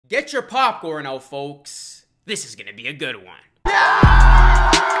Get your popcorn out, folks. This is gonna be a good one.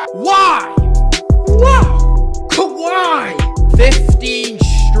 Yeah! Why? Wow! Why? 15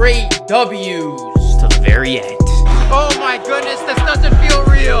 straight W's to the very end. Oh my goodness, this doesn't feel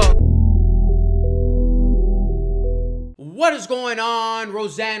real. What is going on,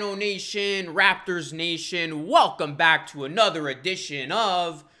 Rosano Nation, Raptors Nation? Welcome back to another edition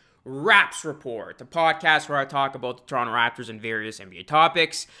of Raps Report, the podcast where I talk about the Toronto Raptors and various NBA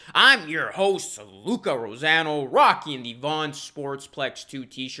topics. I'm your host, Luca Rosano, rocking the Vaughn Sportsplex 2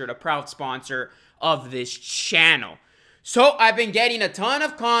 t-shirt, a proud sponsor of this channel. So I've been getting a ton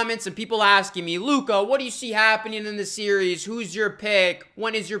of comments and people asking me, Luca, what do you see happening in the series? Who's your pick?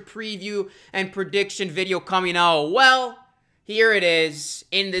 When is your preview and prediction video coming out? Well, here it is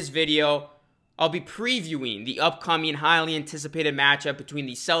in this video. I'll be previewing the upcoming highly anticipated matchup between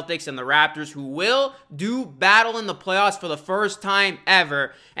the Celtics and the Raptors, who will do battle in the playoffs for the first time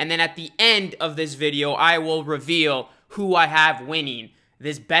ever. And then at the end of this video, I will reveal who I have winning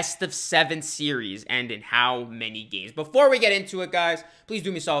this best-of-7 series and in how many games. Before we get into it, guys, please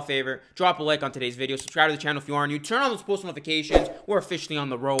do me a solid favor. Drop a like on today's video. Subscribe to the channel if you are new. Turn on those post notifications. We're officially on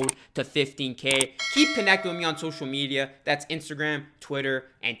the road to 15K. Keep connecting with me on social media. That's Instagram, Twitter,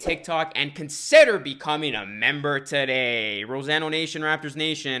 and TikTok. And consider becoming a member today. Rosano Nation, Raptors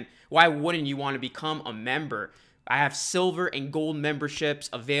Nation, why wouldn't you want to become a member? I have silver and gold memberships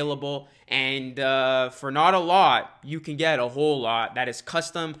available, and for not a lot, you can get a whole lot. That is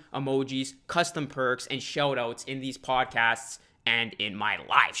custom emojis, custom perks, and shoutouts in these podcasts and in my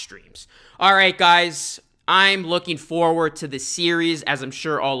live streams. All right, guys, I'm looking forward to the series, as I'm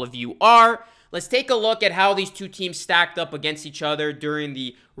sure all of you are. Let's take a look at how these two teams stacked up against each other during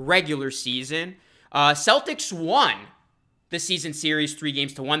the regular season. Celtics won the season series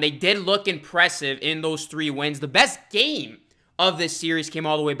 3-1. They did look impressive in those 3 wins. The best game of this series came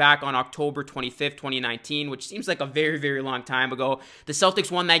all the way back on October 25th, 2019, which seems like a very, very long time ago. The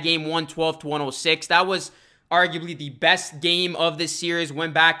Celtics won that game 112-106. That was arguably the best game of this series.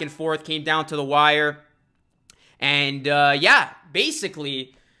 Went back and forth, came down to the wire. And yeah,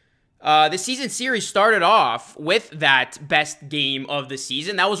 basically, the season series started off with that best game of the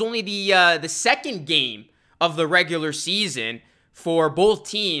season. That was only the second game of the regular season for both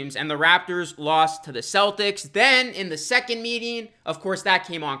teams, and the Raptors lost to the Celtics. Then in the second meeting, of course, that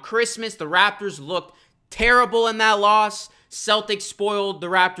came on Christmas. The Raptors looked terrible in that loss. Celtics spoiled the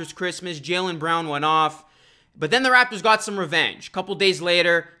Raptors' Christmas. Jaylen Brown went off. But then the Raptors got some revenge. A couple days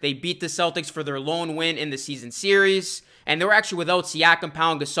later, they beat the Celtics for their lone win in the season series. And they were actually without Siakam,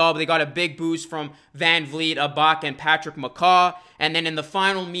 Powell, and Gasol, but they got a big boost from Van Vliet, Ibaka, and Patrick McCaw. And then in the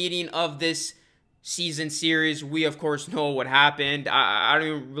final meeting of this season series, we of course know what happened. I don't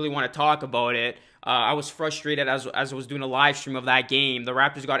even really want to talk about it. I was frustrated as I was doing a live stream of that game. The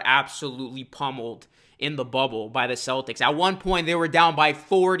Raptors got absolutely pummeled in the bubble by the Celtics. At one point, they were down by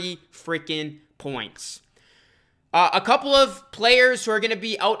 40 freaking points. A couple of players who are going to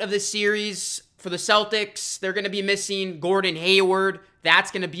be out of the series for the Celtics. They're going to be missing Gordon Hayward. That's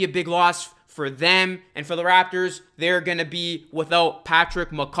going to be a big loss for them. And for the Raptors, they're going to be without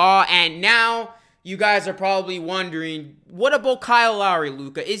Patrick McCaw. And now you guys are probably wondering, what about Kyle Lowry,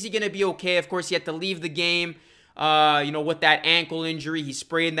 Luca? Is he going to be okay? Of course, he had to leave the game, with that ankle injury. He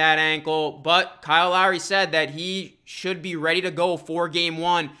sprained that ankle. But Kyle Lowry said that he should be ready to go for Game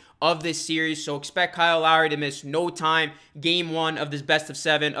 1 of this series. So expect Kyle Lowry to miss no time. Game 1 of this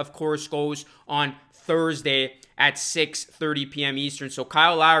best-of-7, of course, goes on Thursday at 6:30 p.m. Eastern. So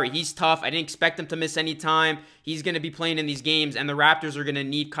Kyle Lowry, he's tough. I didn't expect him to miss any time. He's going to be playing in these games, and the Raptors are going to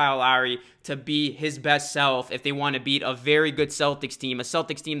need Kyle Lowry to be his best self if they want to beat a very good Celtics team. A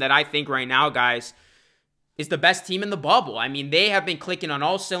Celtics team that I think right now, guys, is the best team in the bubble. I mean, they have been clicking on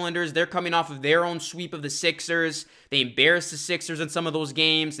all cylinders. They're coming off of their own sweep of the Sixers. They embarrassed the Sixers in some of those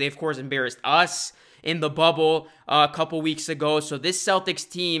games. They, of course, embarrassed us in the bubble a couple weeks ago. So this Celtics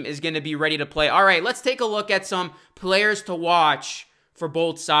team is going to be ready to play. All right, let's take a look at some players to watch for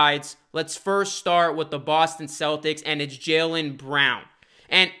both sides. Let's first start with the Boston Celtics, and it's Jaylen Brown.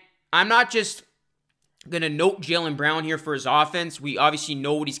 And I'm not just going to note Jaylen Brown here for his offense. We obviously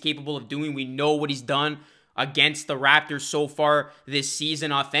know what he's capable of doing. We know what he's done against the Raptors so far this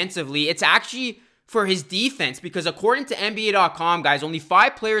season offensively. It's actually for his defense, because according to NBA.com, guys, only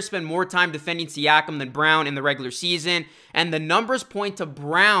 5 players spend more time defending Siakam than Brown in the regular season, and the numbers point to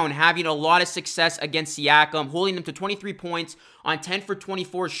Brown having a lot of success against Siakam, holding him to 23 points on 10 for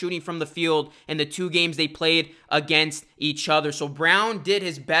 24 shooting from the field in the 2 games they played against each other. So Brown did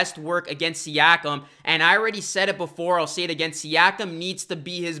his best work against Siakam, and I already said it before, I'll say it again, Siakam needs to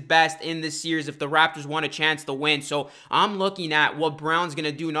be his best in this series if the Raptors want a chance to win. So I'm looking at what Brown's going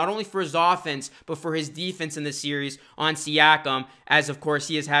to do, not only for his offense, but for his defense in the series on Siakam, as of course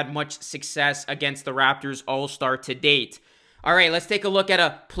he has had much success against the Raptors All-Star to date. All right, let's take a look at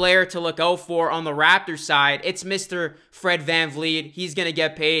a player to look out for on the Raptors side. It's Mr. Fred VanVleet. He's going to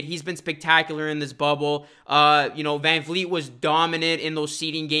get paid. He's been spectacular in this bubble. VanVleet was dominant in those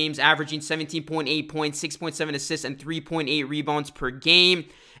seeding games, averaging 17.8 points, 6.7 assists, and 3.8 rebounds per game.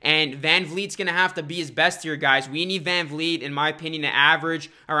 And VanVleet's going to have to be his best here, guys. We need VanVleet, in my opinion, to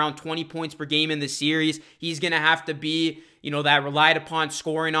average around 20 points per game in the series. He's going to have to be, that relied upon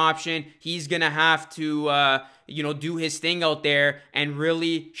scoring option. He's going to have to, do his thing out there and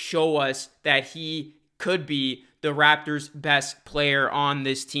really show us that he could be the Raptors' best player on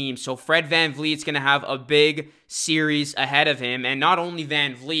this team. So Fred VanVleet's going to have a big series ahead of him. And not only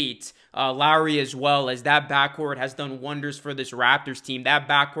VanVleet, Lowry as well, as that backcourt has done wonders for this Raptors team. That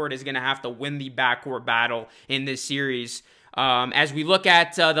backcourt is going to have to win the backcourt battle in this series. As we look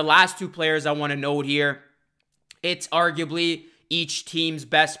at the last 2 players I want to note here, it's arguably each team's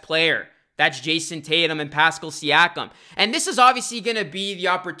best player. That's Jason Tatum and Pascal Siakam. And this is obviously going to be the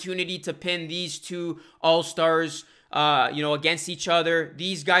opportunity to pin these 2 All-Stars against each other.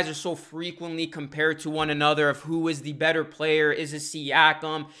 These guys are so frequently compared to one another of who is the better player. Is it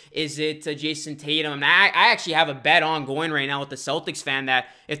Siakam? Is it Jason Tatum? And I actually have a bet on going right now with the Celtics fan that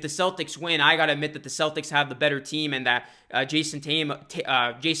if the Celtics win, I got to admit that the Celtics have the better team and that Jason Tatum,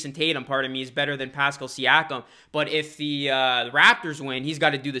 is better than Pascal Siakam. But if the Raptors win, he's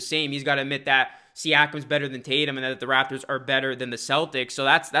got to do the same. He's got to admit that Siakam's better than Tatum and that the Raptors are better than the Celtics. So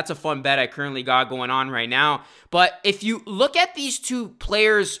that's a fun bet I currently got going on right now. But if you look at these 2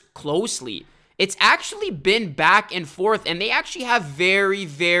 players closely, it's actually been back and forth, and they actually have very,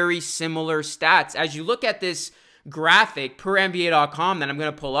 very similar stats. As you look at this graphic per NBA.com that I'm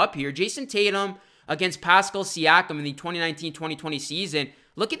going to pull up here, Jason Tatum against Pascal Siakam in the 2019-2020 season,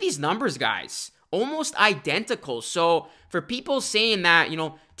 look at these numbers, guys. Almost identical. So for people saying that,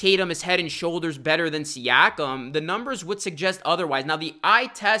 Tatum is head and shoulders better than Siakam, the numbers would suggest otherwise. Now, the eye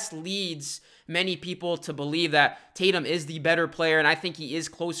test leads many people to believe that Tatum is the better player, and I think he is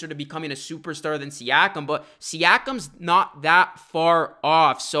closer to becoming a superstar than Siakam, but Siakam's not that far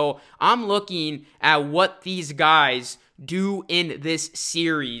off. So I'm looking at what these guys do in this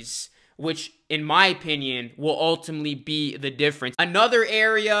series, which, in my opinion, will ultimately be the difference. Another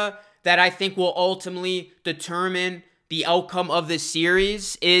area that I think will ultimately determine the outcome of this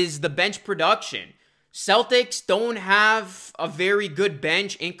series is the bench production. Celtics don't have a very good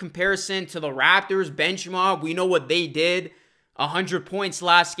bench in comparison to the Raptors bench mob. We know what they did. 100 points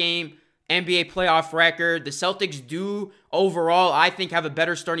last game, NBA playoff record. The Celtics do overall, I think, have a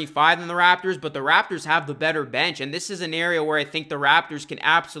better starting 5 than the Raptors, but the Raptors have the better bench. And this is an area where I think the Raptors can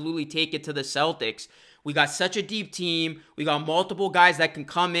absolutely take it to the Celtics. We got such a deep team. We got multiple guys that can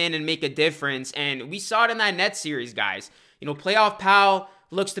come in and make a difference. And we saw it in that Nets series, guys. Playoff Pal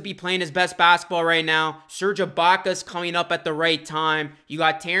looks to be playing his best basketball right now. Serge Ibaka's coming up at the right time. You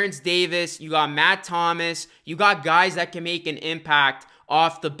got Terrence Davis. You got Matt Thomas. You got guys that can make an impact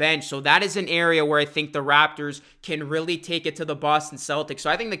off the bench. So that is an area where I think the Raptors can really take it to the Boston Celtics. So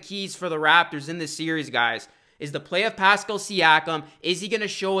I think the keys for the Raptors in this series, guys, is the play of Pascal Siakam. Is he going to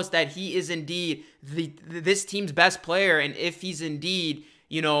show us that he is indeed this team's best player? And if he's indeed,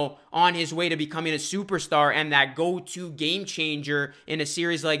 on his way to becoming a superstar and that go-to game changer in a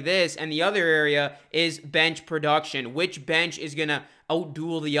series like this. And the other area is bench production. Which bench is going to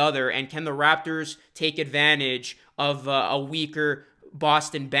outduel the other? And can the Raptors take advantage of a weaker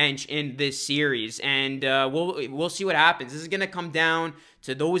Boston bench in this series? And we'll see what happens. This is going to come down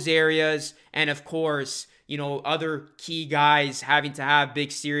to those areas. And of course, other key guys having to have big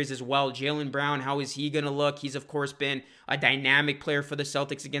series as well. Jaylen Brown, how is he going to look? He's, of course, been a dynamic player for the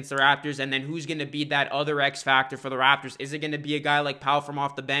Celtics against the Raptors. And then who's going to be that other X factor for the Raptors? Is it going to be a guy like Powell from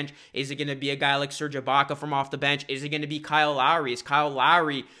off the bench? Is it going to be a guy like Serge Ibaka from off the bench? Is it going to be Kyle Lowry? Is Kyle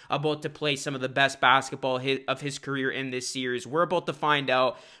Lowry about to play some of the best basketball of his career in this series? We're about to find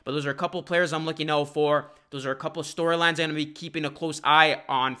out. But those are a couple of players I'm looking out for. Those are a couple of storylines I'm going to be keeping a close eye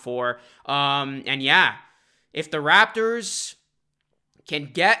on for. And yeah, if the Raptors can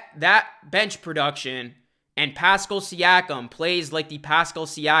get that bench production and Pascal Siakam plays like the Pascal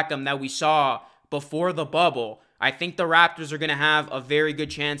Siakam that we saw before the bubble. I think the Raptors are going to have a very good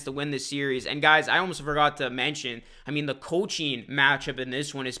chance to win this series. And guys, I almost forgot to mention, I mean, the coaching matchup in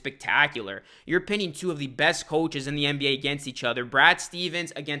this one is spectacular. You're pinning two of the best coaches in the NBA against each other. Brad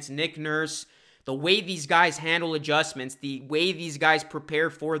Stevens against Nick Nurse. The way these guys handle adjustments, the way these guys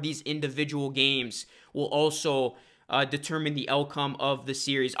prepare for these individual games will also determine the outcome of the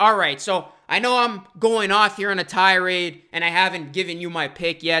series. All right, so I know I'm going off here on a tirade, and I haven't given you my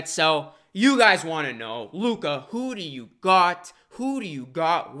pick yet, so you guys want to know, Luka, who do you got? Who do you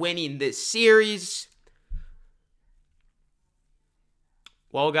got winning this series?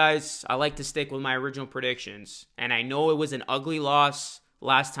 Well, guys, I like to stick with my original predictions, and I know it was an ugly loss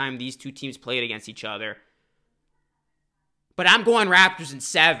last time these two teams played against each other, but I'm going Raptors in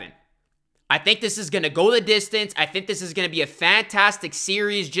 7. I think this is going to go the distance. I think this is going to be a fantastic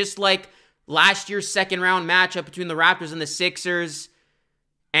series, just like last year's second-round matchup between the Raptors and the Sixers.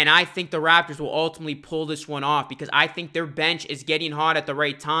 And I think the Raptors will ultimately pull this one off because I think their bench is getting hot at the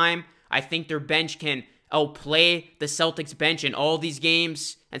right time. I think their bench can outplay the Celtics bench in all these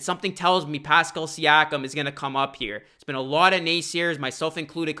games. And something tells me Pascal Siakam is going to come up here. It's been a lot of naysayers, myself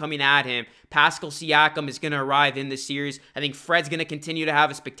included, coming at him. Pascal Siakam is going to arrive in this series. I think Fred's going to continue to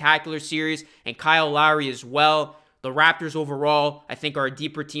have a spectacular series, and Kyle Lowry as well. The Raptors overall, I think, are a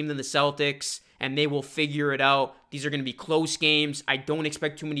deeper team than the Celtics, and they will figure it out. These are going to be close games. I don't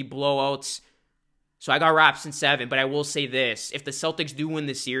expect too many blowouts. So I got Raps in 7, but I will say this. If the Celtics do win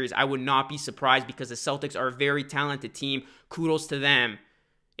this series, I would not be surprised because the Celtics are a very talented team. Kudos to them.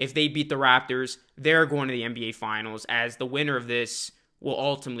 If they beat the Raptors, they're going to the NBA Finals, as the winner of this will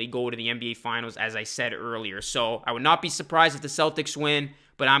ultimately go to the NBA Finals, as I said earlier. So I would not be surprised if the Celtics win,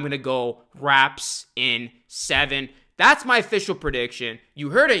 but I'm going to go Raps in 7. That's my official prediction.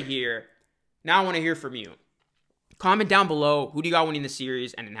 You heard it here. Now I want to hear from you. Comment down below, who do you got winning the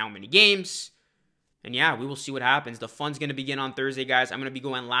series and in how many games? And yeah, we will see what happens. The fun's going to begin on Thursday, guys. I'm going to be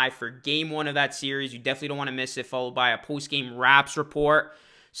going live for Game 1 of that series. You definitely don't want to miss it, followed by a post-game Raps report.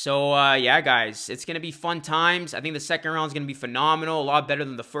 So, yeah, guys, it's going to be fun times. I think the second round is going to be phenomenal, a lot better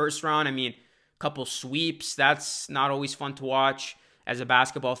than the first round. I mean, a couple sweeps, that's not always fun to watch as a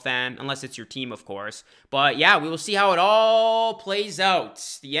basketball fan, unless it's your team, of course. But yeah, we will see how it all plays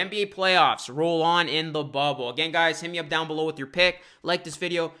out. The NBA playoffs roll on in the bubble. Again, guys, hit me up down below with your pick. Like this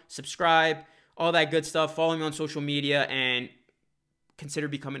video, subscribe, all that good stuff. Follow me on social media, and consider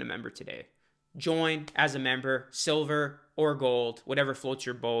becoming a member today. Join as a member, silver or gold, whatever floats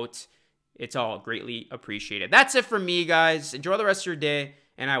your boat. It's all greatly appreciated. That's it from me, guys. Enjoy the rest of your day,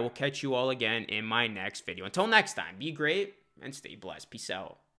 and I will catch you all again in my next video. Until next time, be great and stay blessed. Peace out.